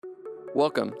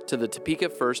Welcome to the Topeka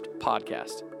First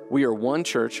podcast. We are one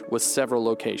church with several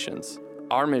locations.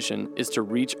 Our mission is to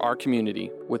reach our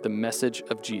community with the message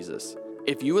of Jesus.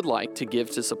 If you would like to give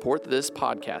to support this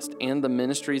podcast and the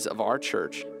ministries of our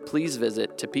church, please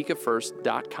visit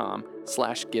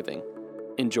topekafirst.com/giving.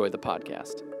 Enjoy the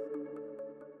podcast.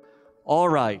 All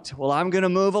right. Well, I'm going to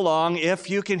move along. If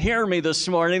you can hear me this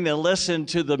morning, then listen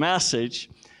to the message.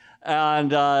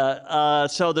 And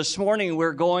so this morning,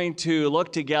 we're going to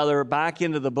look together back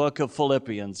into the book of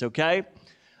Philippians, okay?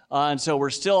 And so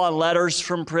we're still on letters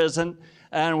from prison,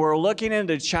 and we're looking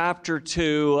into chapter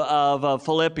 2 of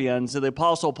Philippians. The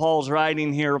Apostle Paul's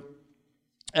writing here,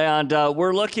 and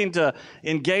we're looking to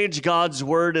engage God's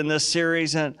Word in this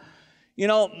series. And, you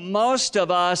know, most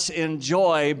of us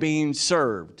enjoy being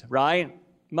served, right?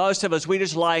 Most of us, we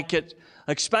just like it.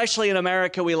 Especially in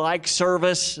America, we like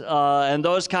service and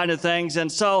those kind of things.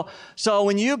 And so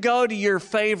when you go to your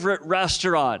favorite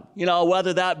restaurant, you know,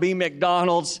 whether that be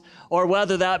McDonald's or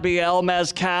whether that be El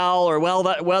Mezcal or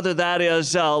whether that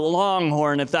is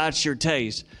Longhorn, if that's your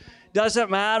taste, doesn't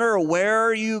matter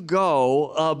where you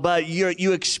go, but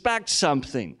you expect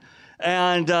something.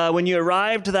 And when you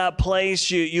arrive to that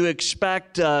place, you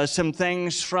expect some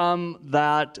things from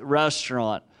that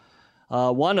restaurant.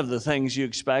 One of the things you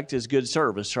expect is good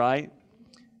service, right?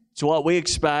 It's what we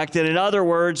expect. And in other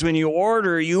words, when you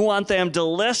order, you want them to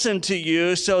listen to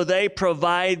you so they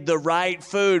provide the right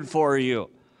food for you.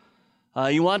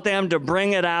 You want them to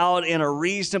bring it out in a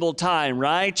reasonable time,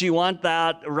 right? You want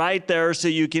that right there so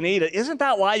you can eat it. Isn't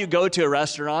that why you go to a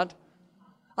restaurant?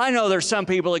 I know there's some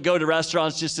people that go to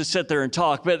restaurants just to sit there and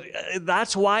talk, but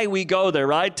that's why we go there,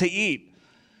 right? To eat.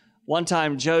 One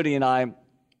time, Jody and I,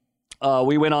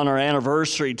 we went on our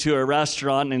anniversary to a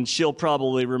restaurant, and she'll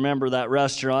probably remember that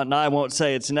restaurant, and I won't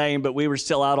say its name, but we were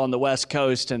still out on the West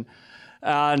Coast, and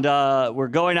we're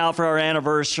going out for our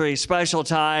anniversary, special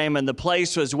time, and the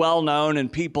place was well known,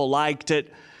 and people liked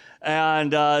it,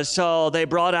 and so they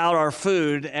brought out our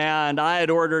food, and I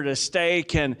had ordered a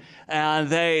steak, and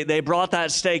they brought that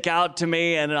steak out to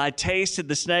me, and I tasted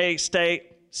the steak.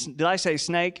 Did I say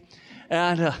snake?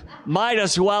 And might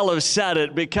as well have said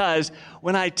it, because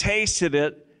when I tasted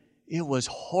it, it was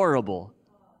horrible.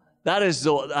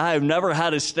 I have never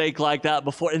had a steak like that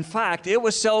before. In fact, it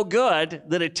was so good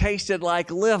that it tasted like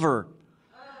liver.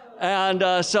 And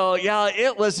so, yeah,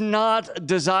 it was not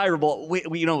desirable.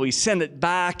 We sent it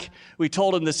back. We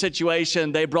told them the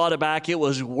situation. They brought it back. It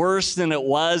was worse than it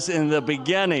was in the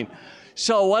beginning.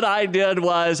 So what I did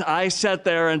was I sat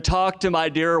there and talked to my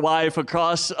dear wife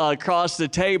across the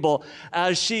table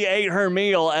as she ate her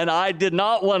meal, and I did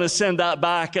not want to send that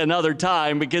back another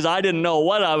time because I didn't know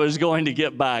what I was going to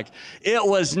get back. It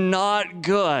was not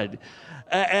good.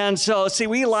 And so, see,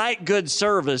 we like good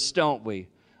service, don't we?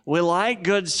 We like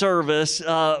good service,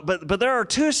 but there are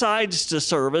two sides to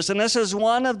service, and this is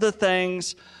one of the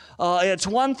things. It's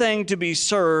one thing to be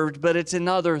served, but it's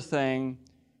another thing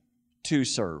to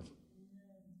serve.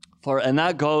 And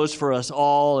that goes for us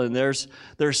all, and there's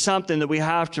something that we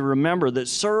have to remember, that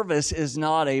service is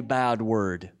not a bad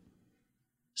word.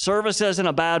 Service isn't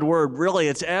a bad word. Really,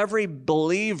 it's every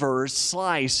believer's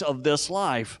slice of this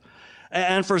life.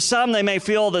 And for some, they may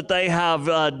feel that they have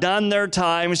done their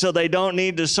time, so they don't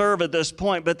need to serve at this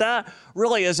point. But that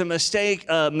really is a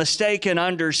mistaken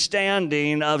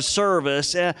understanding of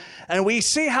service. And we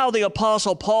see how the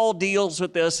Apostle Paul deals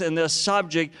with this in this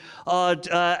subject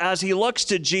as he looks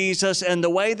to Jesus and the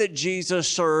way that Jesus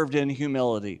served in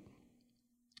humility.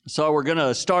 So we're going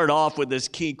to start off with this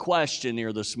key question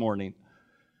here this morning.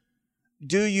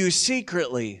 Do you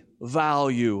secretly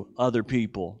value other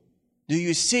people? Do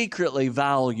you secretly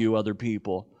value other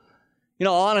people? You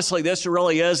know, honestly, this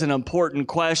really is an important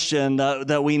question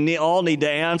that we all need to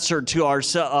answer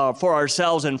to for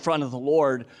ourselves in front of the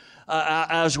Lord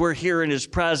as we're here in His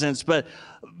presence. But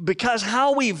because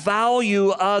how we value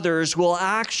others will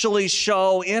actually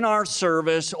show in our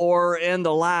service or in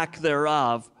the lack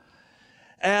thereof.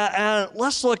 And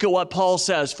let's look at what Paul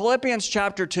says. Philippians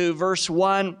chapter 2, verse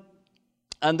 1,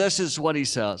 and this is what he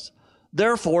says.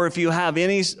 Therefore, if you have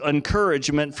any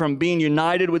encouragement from being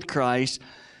united with Christ,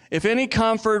 if any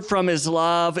comfort from His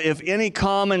love, if any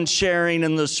common sharing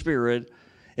in the Spirit,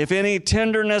 if any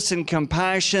tenderness and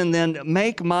compassion, then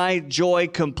make my joy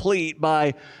complete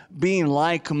by being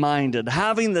like-minded,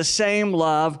 having the same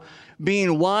love,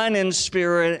 being one in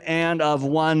spirit and of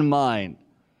one mind.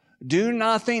 Do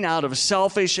nothing out of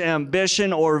selfish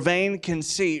ambition or vain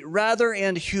conceit, rather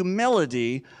in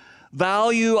humility,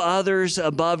 value others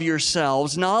above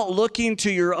yourselves, not looking to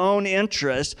your own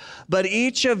interest, but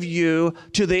each of you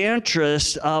to the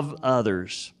interest of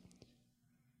others.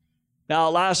 Now,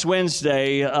 last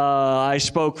Wednesday, I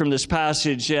spoke from this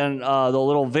passage in the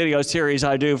little video series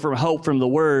I do from Hope from the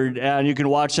Word, and you can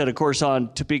watch that, of course, on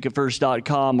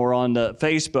topekafirst.com or on the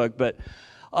Facebook, but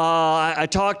I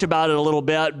talked about it a little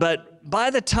bit, but by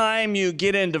the time you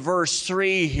get into verse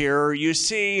 3 here, you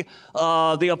see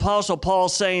the Apostle Paul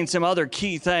saying some other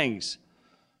key things.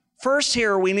 First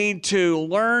here, we need to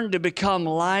learn to become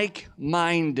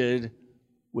like-minded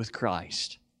with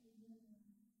Christ.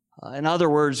 In other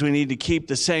words, we need to keep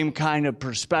the same kind of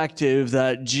perspective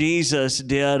that Jesus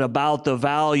did about the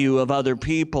value of other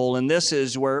people, and this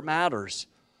is where it matters.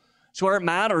 It's where it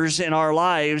matters in our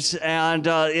lives, and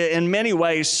in many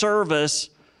ways,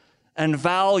 service and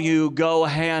value go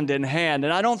hand in hand.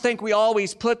 And I don't think we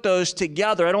always put those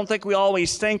together. I don't think we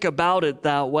always think about it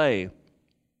that way.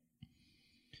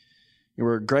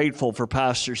 We're grateful for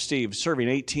Pastor Steve serving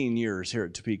 18 years here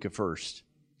at Topeka First.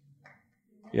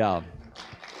 Yeah.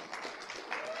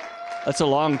 That's a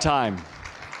long time.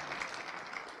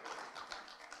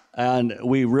 And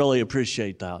we really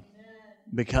appreciate that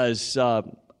because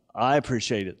I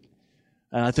appreciate it.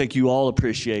 And I think you all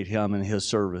appreciate him and his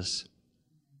service.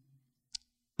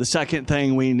 The second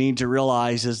thing we need to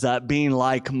realize is that being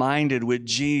like-minded with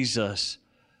Jesus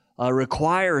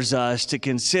requires us to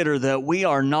consider that we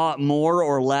are not more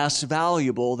or less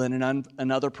valuable than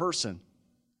another person.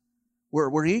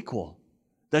 We're equal.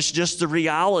 That's just the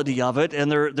reality of it, and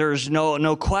there's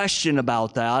no question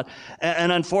about that.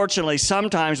 And unfortunately,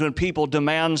 sometimes when people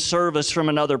demand service from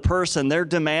another person, they're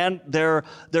demeaning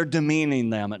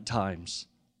them at times.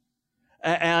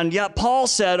 And yet Paul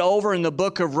said over in the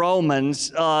book of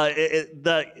Romans,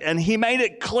 and he made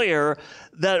it clear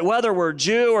that whether we're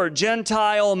Jew or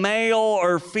Gentile, male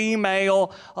or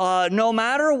female, no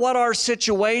matter what our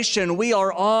situation, we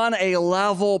are on a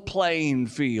level playing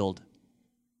field.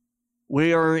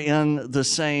 We are in the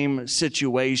same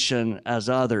situation as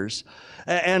others.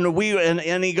 And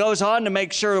he goes on to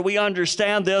make sure that we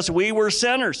understand this. We were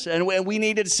sinners and we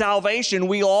needed salvation.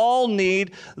 We all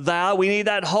need that. We need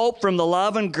that hope from the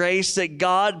love and grace that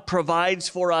God provides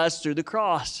for us through the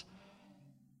cross.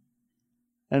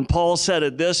 And Paul said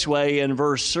it this way in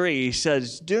verse 3. He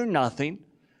says, "Do nothing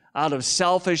out of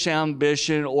selfish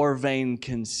ambition or vain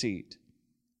conceit."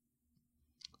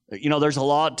 You know, there's a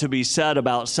lot to be said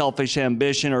about selfish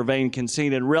ambition or vain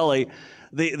conceit, and really,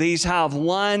 these have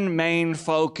one main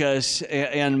focus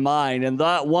in mind, and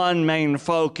that one main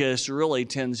focus really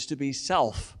tends to be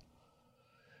self.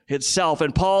 It's self,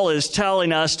 and Paul is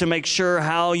telling us to make sure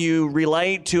how you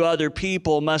relate to other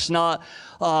people must not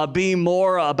be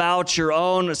more about your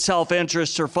own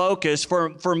self-interest or focus.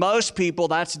 For most people,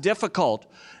 that's difficult.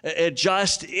 It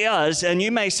just is, and you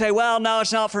may say, well, no,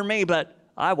 it's not for me, but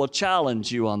I will challenge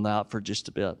you on that for just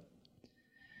a bit.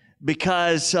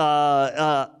 Because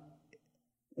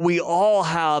we all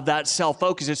have that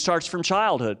self-focus. It starts from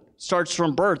childhood. It starts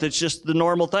from birth. It's just the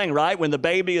normal thing, right? When the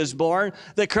baby is born,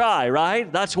 they cry,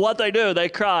 right? That's what they do. They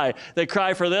cry. They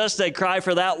cry for this. They cry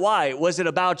for that. Why? Was it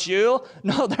about you?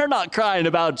 No, they're not crying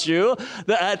about you.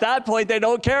 At that point, they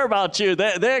don't care about you.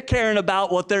 They're caring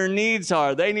about what their needs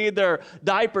are. They need their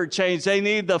diaper changed. They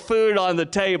need the food on the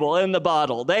table in the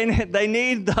bottle. They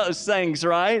need those things,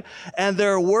 right? And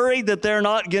they're worried that they're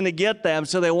not going to get them,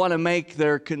 so they want to make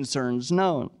their concerns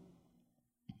known.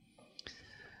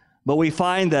 But we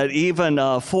find that even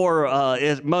for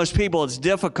most people, it's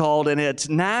difficult and it's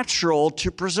natural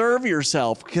to preserve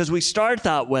yourself because we start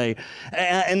that way.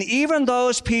 And even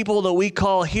those people that we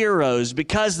call heroes,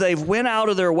 because they've went out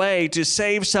of their way to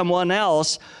save someone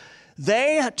else,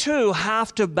 they too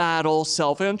have to battle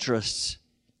self-interests.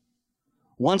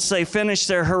 Once they finish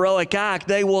their heroic act,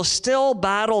 they will still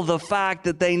battle the fact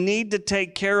that they need to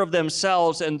take care of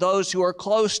themselves and those who are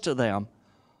close to them.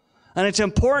 And it's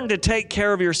important to take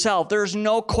care of yourself. There's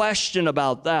no question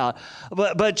about that.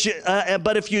 But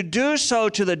if you do so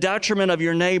to the detriment of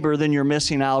your neighbor, then you're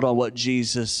missing out on what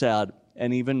Jesus said,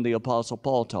 and even the Apostle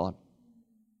Paul taught.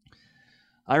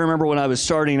 I remember when I was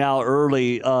starting out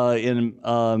early in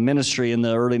ministry in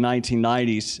the early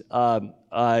 1990s,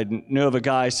 I knew of a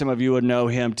guy, some of you would know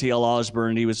him, T.L.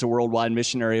 Osborne. He was a worldwide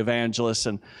missionary evangelist,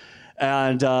 and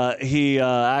he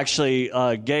actually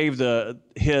gave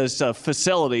his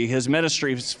facility, his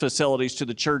ministry facilities to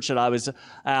the church that I was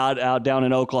out down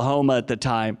in Oklahoma at the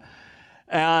time.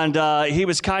 And he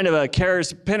was kind of a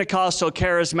Pentecostal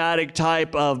charismatic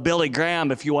type of Billy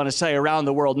Graham, if you want to say, around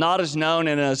the world. Not as known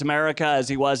in America as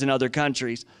he was in other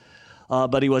countries,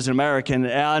 but he was an American.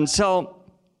 And so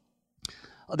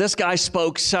this guy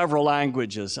spoke several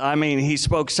languages. I mean, he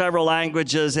spoke several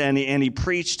languages, and he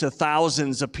preached to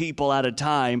thousands of people at a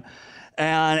time.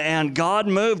 And God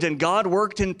moved, and God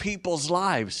worked in people's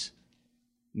lives.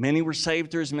 Many were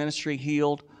saved through his ministry,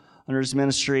 healed under his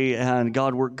ministry, and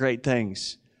God worked great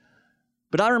things.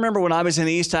 But I remember when I was in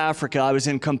East Africa, I was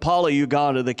in Kampala,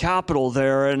 Uganda, the capital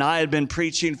there, and I had been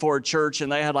preaching for a church,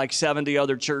 and they had like 70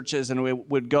 other churches, and we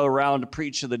would go around to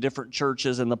preach to the different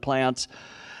churches and the plants.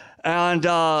 And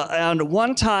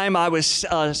one time I was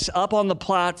up on the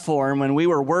platform when we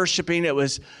were worshiping. It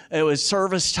was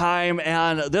service time,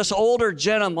 and this older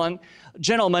gentleman,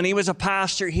 he was a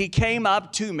pastor. He came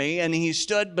up to me and he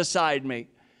stood beside me,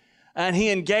 and he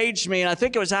engaged me. And I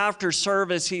think it was after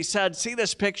service. He said, "See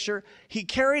this picture?" He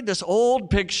carried this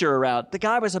old picture around. The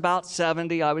guy was about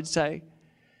 70, I would say,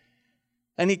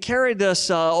 and he carried this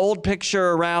old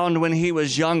picture around when he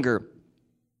was younger.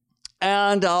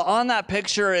 And on that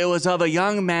picture, it was of a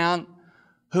young man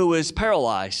who was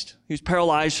paralyzed. He was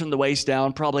paralyzed from the waist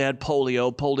down, probably had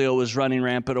polio. Polio was running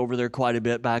rampant over there quite a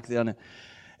bit back then.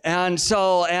 And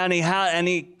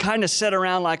he kind of sat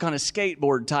around like on a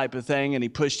skateboard type of thing, and he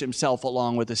pushed himself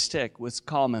along with a stick. It was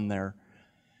common there.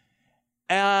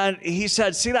 And he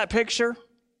said, "See that picture?"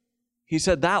 He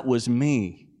said, "That was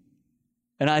me."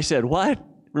 And I said, "What?"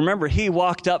 Remember, he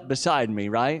walked up beside me,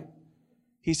 right?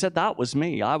 He said, "That was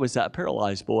me. I was that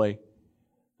paralyzed boy."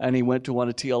 And he went to one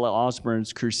of T.L.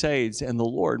 Osborne's crusades, and the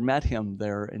Lord met him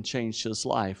there and changed his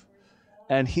life.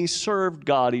 And he served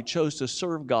God. He chose to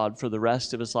serve God for the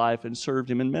rest of his life and served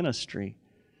him in ministry.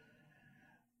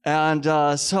 And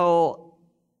so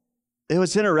it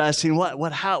was interesting.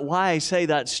 Why I say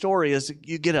that story is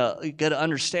you get an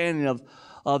understanding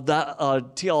of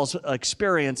that T.L.'s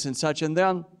experience and such. And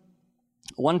then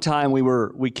one time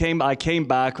I came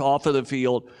back off of the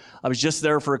field. I was just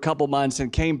there for a couple months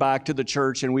and came back to the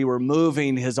church, and we were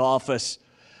moving his office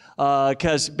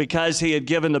because he had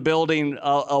given the building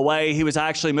away. He was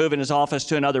actually moving his office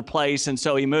to another place, and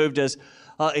so he moved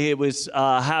he was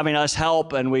having us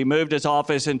help, and we moved his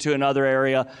office into another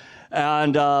area.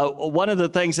 And one of the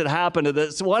things that happened to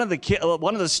this, one of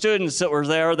the students that were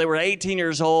there, they were 18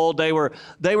 years old. They were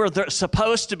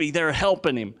supposed to be there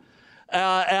helping him.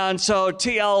 And so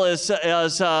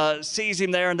TL sees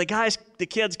him there, and the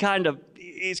kid's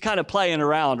he's kind of playing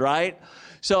around, right?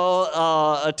 So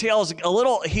TL's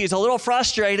he's a little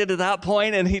frustrated at that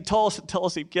point, and he tells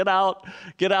him, get out.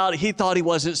 He thought he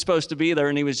wasn't supposed to be there,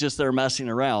 and he was just there messing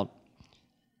around.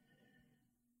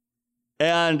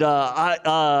 And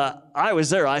I was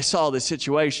there. I saw the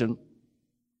situation.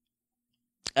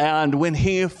 And when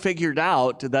he figured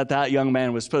out that young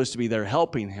man was supposed to be there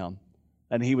helping him,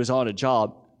 and he was on a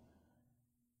job,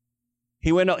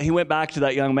 he went back to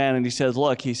that young man and he said,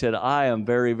 "Look," he said, "I am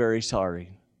very, very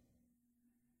sorry."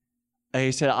 And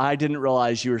he said, "I didn't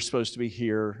realize you were supposed to be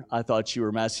here. I thought you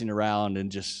were messing around and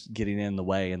just getting in the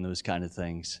way and those kind of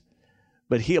things."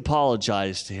 But he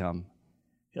apologized to him.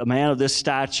 A man of this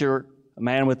stature, a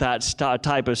man with that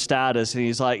type of status,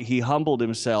 and he humbled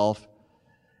himself.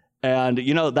 And,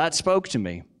 that spoke to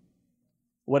me.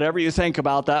 Whatever you think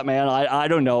about that man, I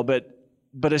don't know,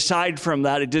 but aside from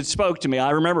that, it did spoke to me. I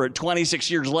remember it 26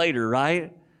 years later,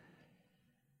 right?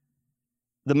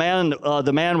 The man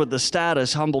with the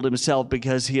status humbled himself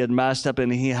because he had messed up,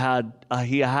 and he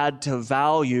had to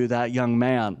value that young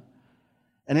man.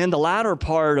 And in the latter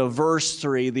part of verse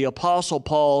 3, the Apostle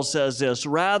Paul says this: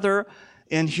 "Rather,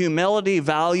 in humility,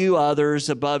 value others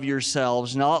above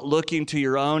yourselves, not looking to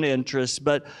your own interests,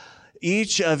 but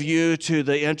each of you to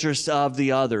the interest of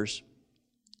the others."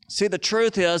 See, the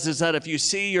truth is that if you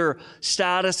see your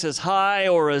status as high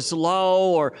or as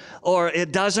low, or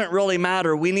it doesn't really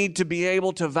matter, we need to be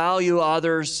able to value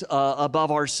others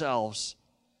above ourselves.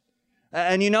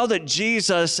 And you know that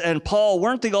Jesus and Paul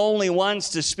weren't the only ones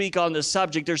to speak on this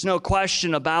subject. There's no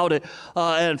question about it.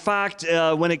 In fact,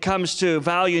 when it comes to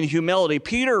value and humility,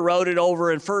 Peter wrote it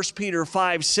over in 1 Peter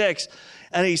 5:6.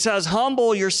 And he says,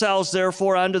 "Humble yourselves,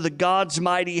 therefore, under the God's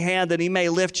mighty hand, that he may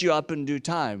lift you up in due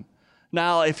time."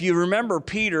 Now, if you remember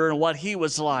Peter and what he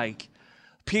was like,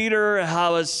 Peter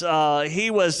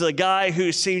he was the guy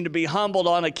who seemed to be humbled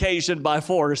on occasion by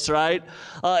force, right?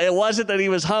 It wasn't that he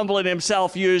was humbling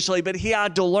himself usually, but he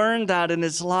had to learn that in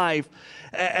his life.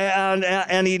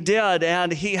 And he did,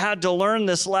 and he had to learn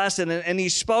this lesson, and he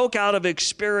spoke out of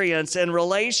experience and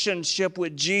relationship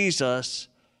with Jesus.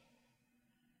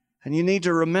 And you need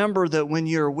to remember that when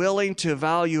you're willing to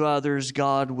value others,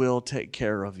 God will take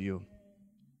care of you.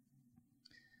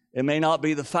 It may not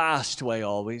be the fast way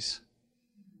always,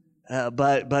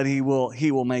 but he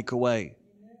will make a way.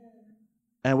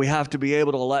 And we have to be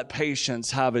able to let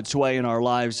patience have its way in our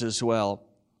lives as well.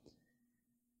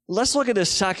 Let's look at this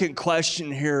second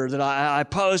question here that I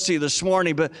posed to you this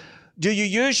morning. But Do you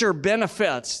use your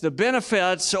benefits, the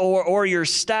benefits or your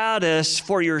status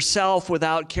for yourself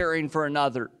without caring for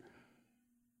another?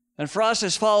 And for us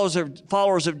as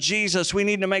followers of Jesus, we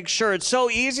need to make sure. It's so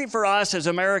easy for us as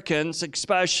Americans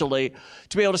especially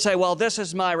to be able to say, well, this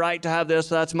is my right to have this,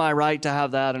 that's my right to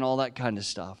have that, and all that kind of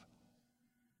stuff.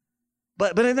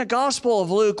 But in the Gospel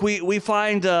of Luke, we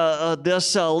find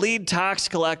this lead tax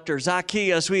collector,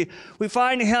 Zacchaeus. We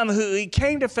find him he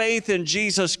came to faith in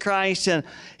Jesus Christ, and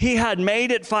he had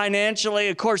made it financially.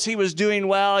 Of course, he was doing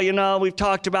well. You know, we've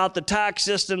talked about the tax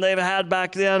system they've had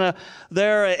back then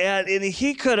there, and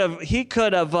he could have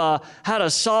had a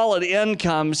solid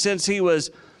income since he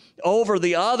was over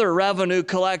the other revenue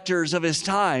collectors of his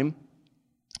time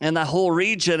in the whole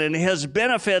region, and his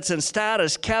benefits and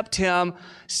status kept him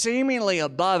seemingly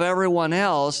above everyone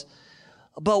else.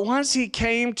 But once he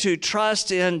came to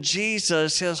trust in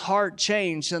Jesus, his heart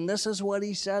changed, and this is what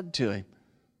he said to him.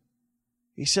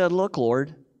 He said, look,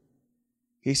 Lord,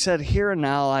 he said, here and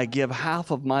now I give half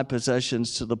of my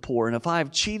possessions to the poor, and if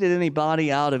I've cheated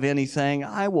anybody out of anything,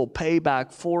 I will pay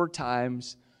back 4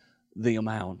 times the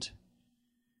amount.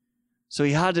 So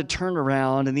he had to turn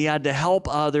around and he had to help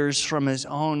others from his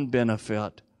own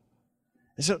benefit.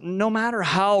 So no matter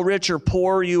how rich or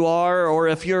poor you are, or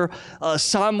if you're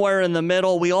somewhere in the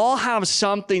middle, we all have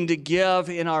something to give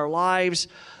in our lives,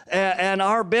 and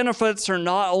our benefits are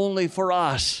not only for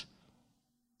us.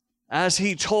 As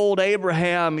he told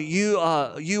Abraham, you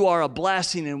are a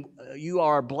blessing, and you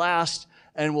are blessed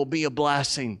and will be a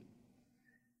blessing.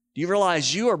 You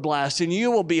realize you are blessed and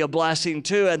you will be a blessing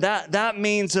too. And that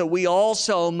means that we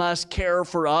also must care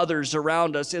for others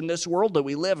around us in this world that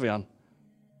we live in.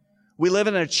 We live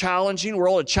in a challenging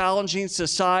world, a challenging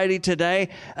society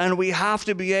today, and we have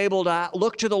to be able to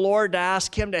look to the Lord to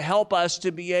ask Him to help us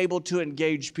to be able to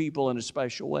engage people in a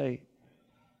special way.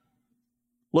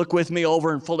 Look with me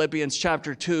over in Philippians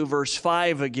chapter 2, verse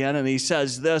 5 again, and he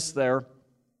says this there.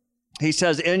 He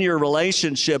says, in your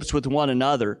relationships with one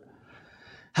another,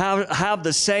 have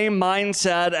the same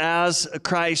mindset as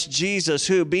Christ Jesus,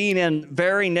 who being in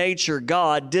very nature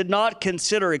God, did not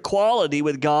consider equality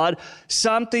with God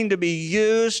something to be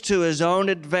used to his own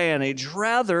advantage.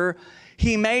 Rather,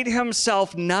 he made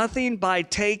himself nothing by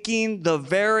taking the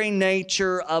very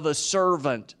nature of a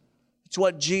servant. It's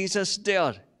what Jesus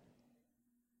did.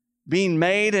 Being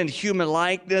made in human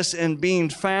likeness and being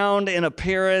found in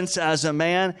appearance as a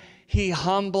man, he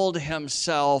humbled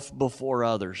himself before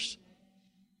others.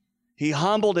 He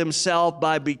humbled himself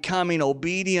by becoming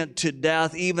obedient to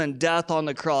death, even death on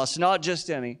the cross. Not just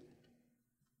any,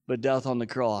 but death on the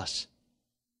cross.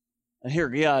 And here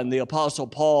again, the Apostle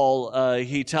Paul,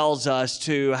 he tells us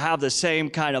to have the same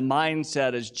kind of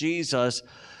mindset as Jesus.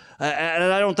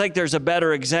 And I don't think there's a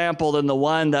better example than the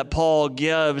one that Paul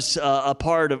gives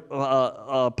apart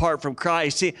from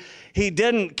Christ. He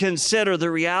didn't consider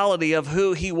the reality of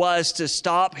who he was to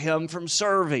stop him from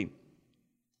serving.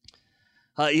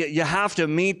 You have to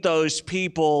meet those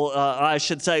people. I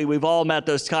should say we've all met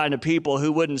those kind of people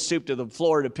who wouldn't stoop to the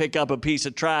floor to pick up a piece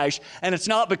of trash. And it's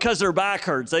not because their back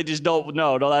hurts. They just don't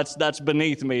know. No, that's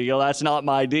beneath me. That's not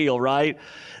my deal, right?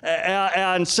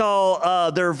 And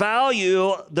so their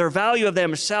value of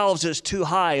themselves is too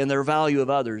high, and their value of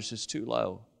others is too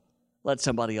low. Let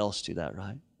somebody else do that,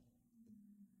 right?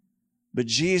 But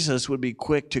Jesus would be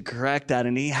quick to correct that,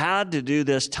 and he had to do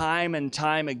this time and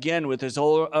time again with his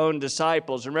own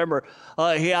disciples. Remember,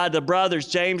 he had the brothers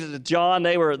James and John.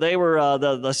 They were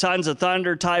the sons of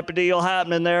thunder type of deal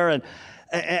happening there,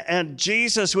 and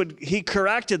Jesus he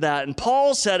corrected that. And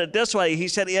Paul said it this way. He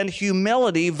said, "In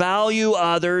humility, value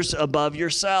others above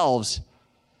yourselves."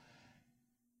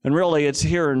 And really, it's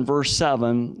here in verse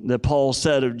 7 that Paul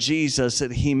said of Jesus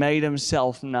that he made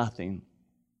himself nothing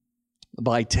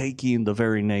by taking the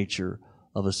very nature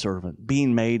of a servant,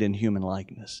 being made in human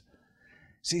likeness.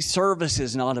 See, service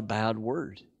is not a bad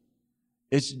word.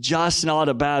 It's just not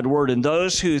a bad word. And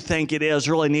those who think it is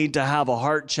really need to have a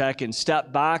heart check and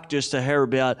step back just a hair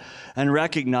bit and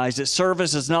recognize that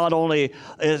service is not only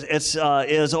is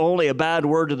only a bad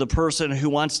word to the person who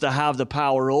wants to have the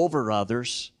power over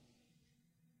others,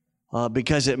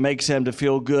 because it makes them to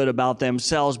feel good about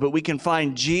themselves. But we can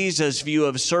find Jesus' view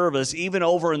of service even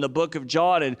over in the book of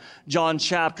John, in John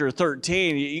chapter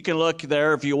 13. You can look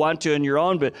there if you want to in your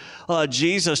own, but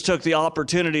Jesus took the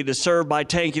opportunity to serve by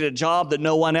taking a job that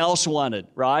no one else wanted,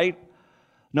 right?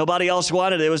 Nobody else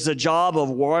wanted. It was the job of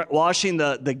washing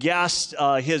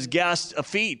his guests'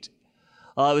 feet.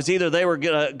 It was either they were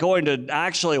going to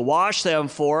actually wash them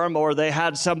for them, or they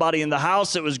had somebody in the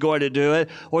house that was going to do it,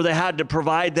 or they had to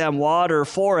provide them water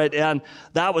for it. And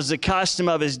that was the custom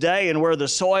of his day. And where the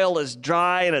soil is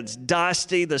dry and it's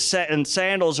dusty, and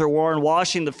sandals are worn,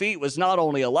 washing the feet was not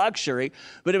only a luxury,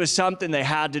 but it was something they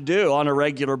had to do on a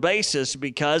regular basis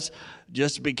because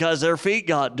their feet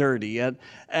got dirty. And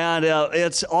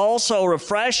it's also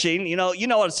refreshing. You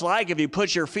know what it's like if you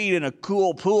put your feet in a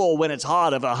cool pool when it's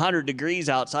hot of 100 degrees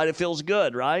outside. It feels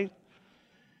good, right?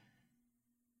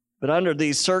 But under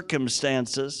these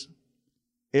circumstances,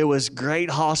 it was great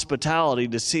hospitality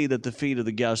to see that the feet of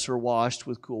the guests were washed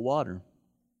with cool water.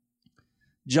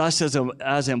 Just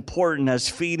as important as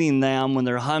feeding them when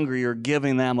they're hungry or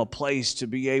giving them a place to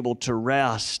be able to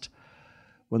rest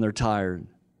when they're tired.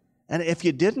 And if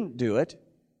you didn't do it,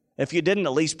 if you didn't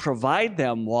at least provide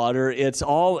them water,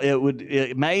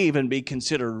 it may even be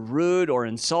considered rude or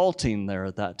insulting there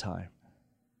at that time.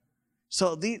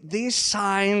 So these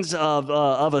signs of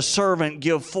a servant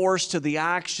give force to the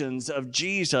actions of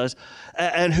Jesus,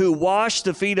 and who washed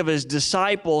the feet of his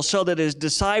disciples so that his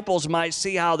disciples might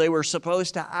see how they were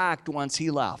supposed to act once he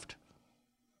left.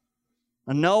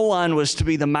 And no one was to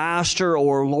be the master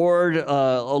or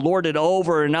lorded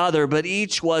over another, but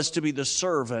each was to be the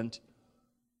servant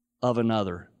of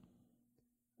another.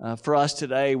 For us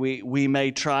today, we may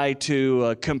try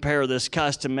to compare this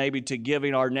custom maybe to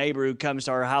giving our neighbor who comes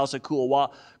to our house a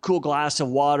cool glass of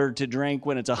water to drink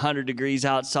when it's 100 degrees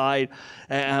outside.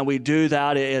 And we do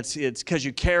that. It's because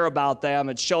you care about them.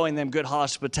 It's showing them good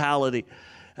hospitality.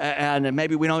 And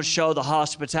maybe we don't show the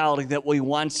hospitality that we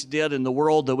once did in the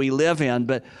world that we live in.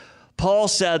 But Paul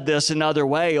said this another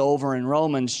way over in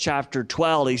Romans chapter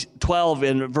 12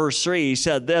 in verse 3. He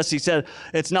said this. He said,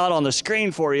 it's not on the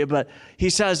screen for you, but he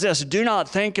says this: do not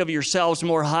think of yourselves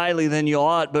more highly than you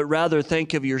ought, but rather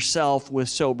think of yourself with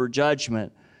sober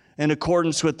judgment, in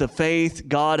accordance with the faith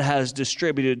God has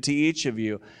distributed to each of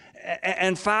you.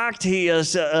 In fact,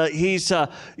 this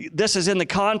is in the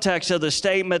context of the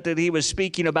statement that he was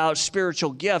speaking about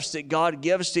spiritual gifts that God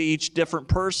gives to each different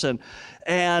person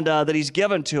and that he's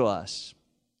given to us.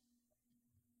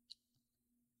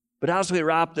 But as we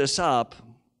wrap this up,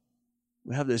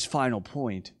 we have this final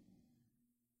point.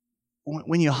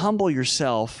 When you humble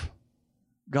yourself,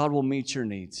 God will meet your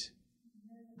needs.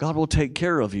 God will take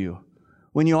care of you.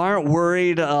 When you aren't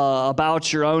worried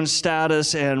about your own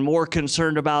status and more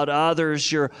concerned about others,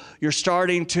 you're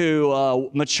starting to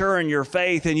mature in your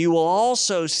faith, and you will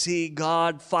also see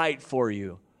God fight for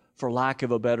you, for lack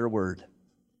of a better word.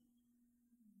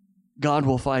 God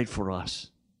will fight for us.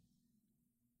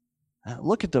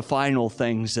 Look at the final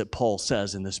things that Paul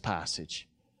says in this passage.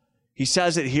 He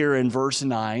says it here in verse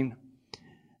 9.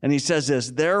 And he says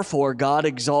this: therefore God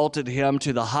exalted him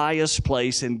to the highest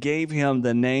place and gave him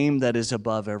the name that is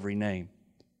above every name,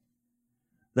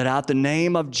 that at the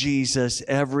name of Jesus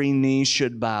every knee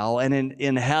should bow, and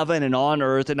in heaven and on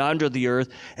earth and under the earth,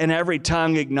 and every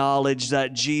tongue acknowledge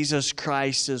that Jesus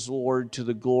Christ is Lord, to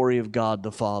the glory of God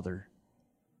the Father.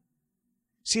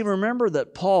 See, remember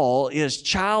that Paul is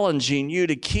challenging you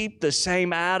to keep the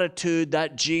same attitude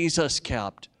that Jesus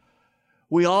kept.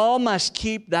 We all must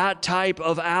keep that type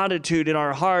of attitude in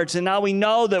our hearts. And now we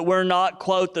know that we're not,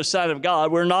 quote, the Son of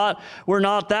God. We're not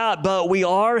that, but we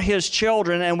are His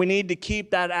children, and we need to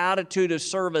keep that attitude of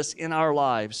service in our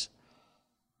lives.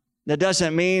 That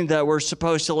doesn't mean that we're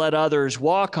supposed to let others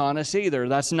walk on us either.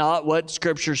 That's not what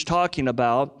Scripture's talking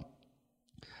about.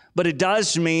 But it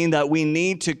does mean that we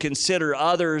need to consider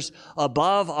others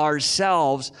above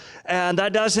ourselves. And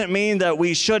that doesn't mean that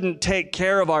we shouldn't take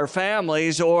care of our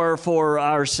families or for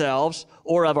ourselves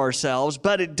or of ourselves.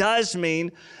 But it does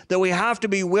mean that we have to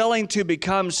be willing to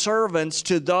become servants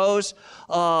to those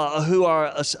who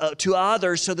are to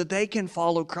others, so that they can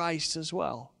follow Christ as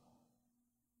well.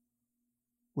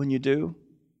 When you do,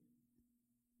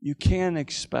 you can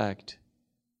expect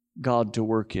God to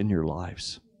work in your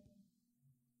lives.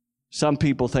 Some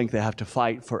people think they have to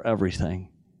fight for everything.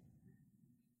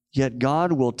 Yet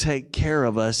God will take care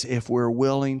of us if we're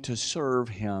willing to serve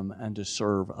Him and to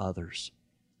serve others.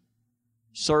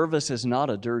 Service is not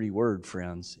a dirty word,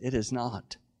 friends. It is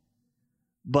not.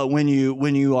 But when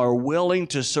you are willing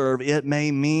to serve, it may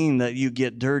mean that you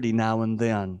get dirty now and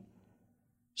then.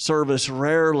 Service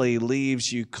rarely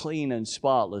leaves you clean and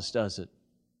spotless, does it?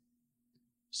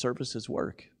 Service is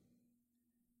work.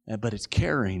 But it's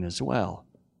caring as well.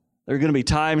 There are going to be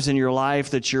times in your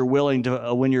life that you're willing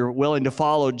to, when you're willing to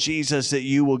follow Jesus, that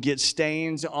you will get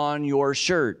stains on your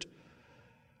shirt.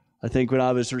 I think when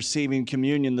I was receiving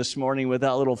communion this morning with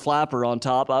that little flapper on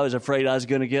top, I was afraid I was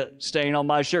going to get stain on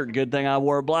my shirt. Good thing I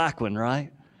wore a black one,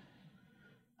 right?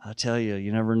 I tell you,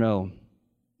 you never know.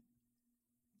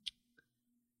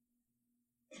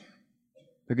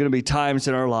 There are going to be times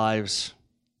in our lives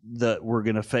that we're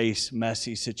going to face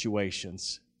messy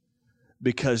situations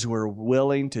because we're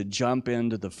willing to jump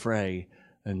into the fray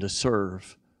and to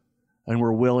serve. And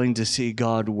we're willing to see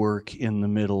God work in the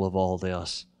middle of all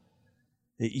this.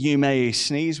 You may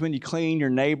sneeze when you clean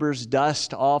your neighbor's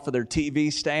dust off of their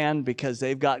TV stand because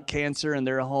they've got cancer in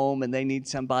their home and they need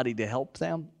somebody to help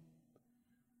them.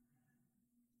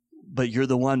 But you're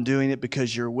the one doing it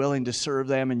because you're willing to serve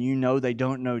them and you know they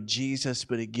don't know Jesus,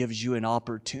 but it gives you an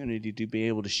opportunity to be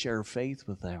able to share faith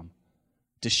with them,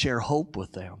 to share hope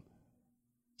with them.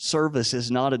 Service is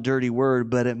not a dirty word,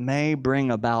 but it may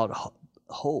bring about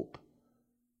hope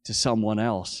to someone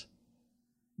else.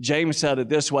 James said it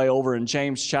this way over in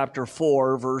James chapter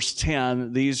 4, verse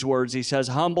 10, these words. He says,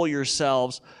 "Humble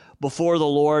yourselves before the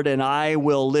Lord, and I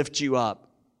will lift you up."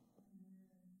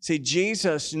 See,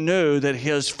 Jesus knew that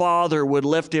his Father would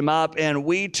lift him up, and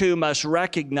we too must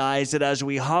recognize that as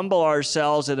we humble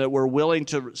ourselves and that we're willing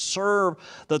to serve,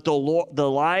 that the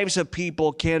lives of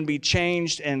people can be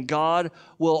changed, and God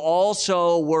will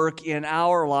also work in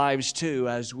our lives too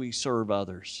as we serve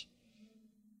others.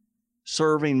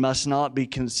 Serving must not be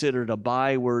considered a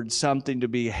byword, something to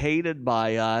be hated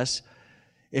by us.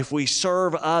 If we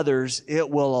serve others, it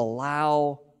will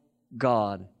allow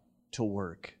God to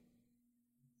work.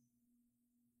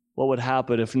 What would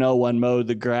happen if no one mowed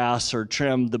the grass or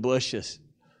trimmed the bushes?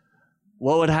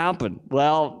 What would happen?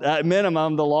 Well, at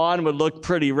minimum, the lawn would look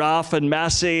pretty rough and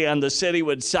messy, and the city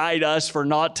would cite us for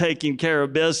not taking care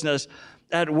of business.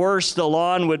 At worst, the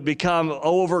lawn would become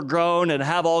overgrown and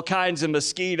have all kinds of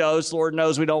mosquitoes. Lord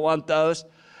knows we don't want those.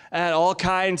 And all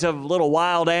kinds of little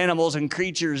wild animals and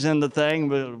creatures in the thing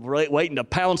waiting to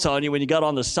pounce on you when you got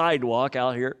on the sidewalk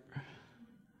out here.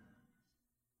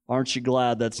 Aren't you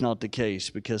glad that's not the case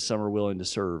because some are willing to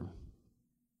serve?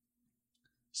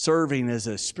 Serving is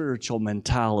a spiritual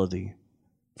mentality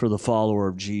for the follower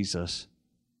of Jesus.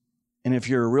 And if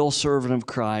you're a real servant of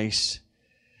Christ,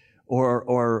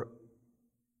 or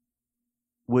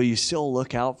will you still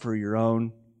look out for your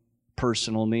own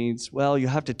personal needs? Well, you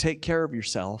have to take care of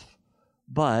yourself.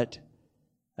 But,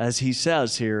 as he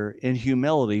says here, in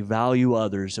humility, value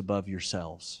others above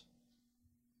yourselves.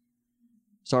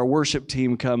 So our worship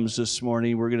team comes this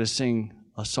morning. We're going to sing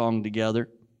a song together.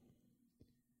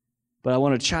 But I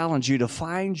want to challenge you to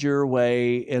find your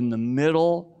way in the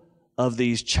middle of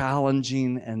these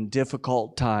challenging and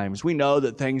difficult times. We know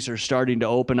that things are starting to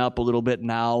open up a little bit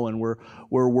now, and we're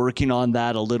working on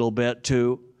that a little bit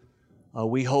too.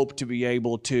 We hope to be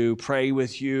able to pray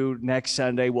with you. Next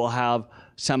Sunday,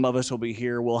 some of us will be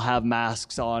here. We'll have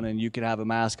masks on, and you can have a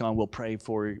mask on. We'll pray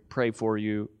for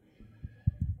you.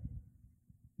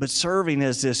 But serving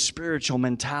is this spiritual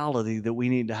mentality that we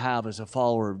need to have as a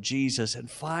follower of Jesus. And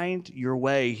find your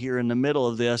way here in the middle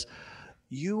of this.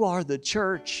 You are the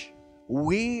church.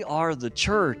 We are the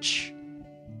church.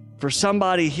 For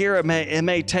somebody here, you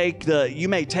may take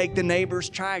the neighbor's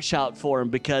trash out for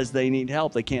them because they need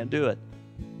help. They can't do it.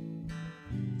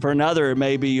 For another,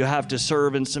 maybe you have to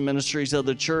serve in some ministries of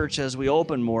the church as we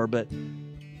open more. But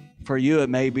for you, it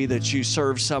may be that you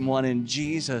serve someone in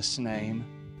Jesus' name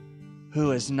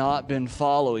who has not been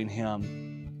following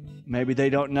him. Maybe they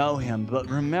don't know him. But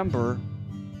remember,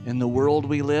 in the world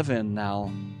we live in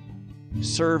now,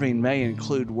 serving may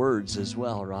include words as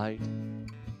well, right?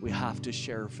 We have to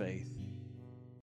share faith.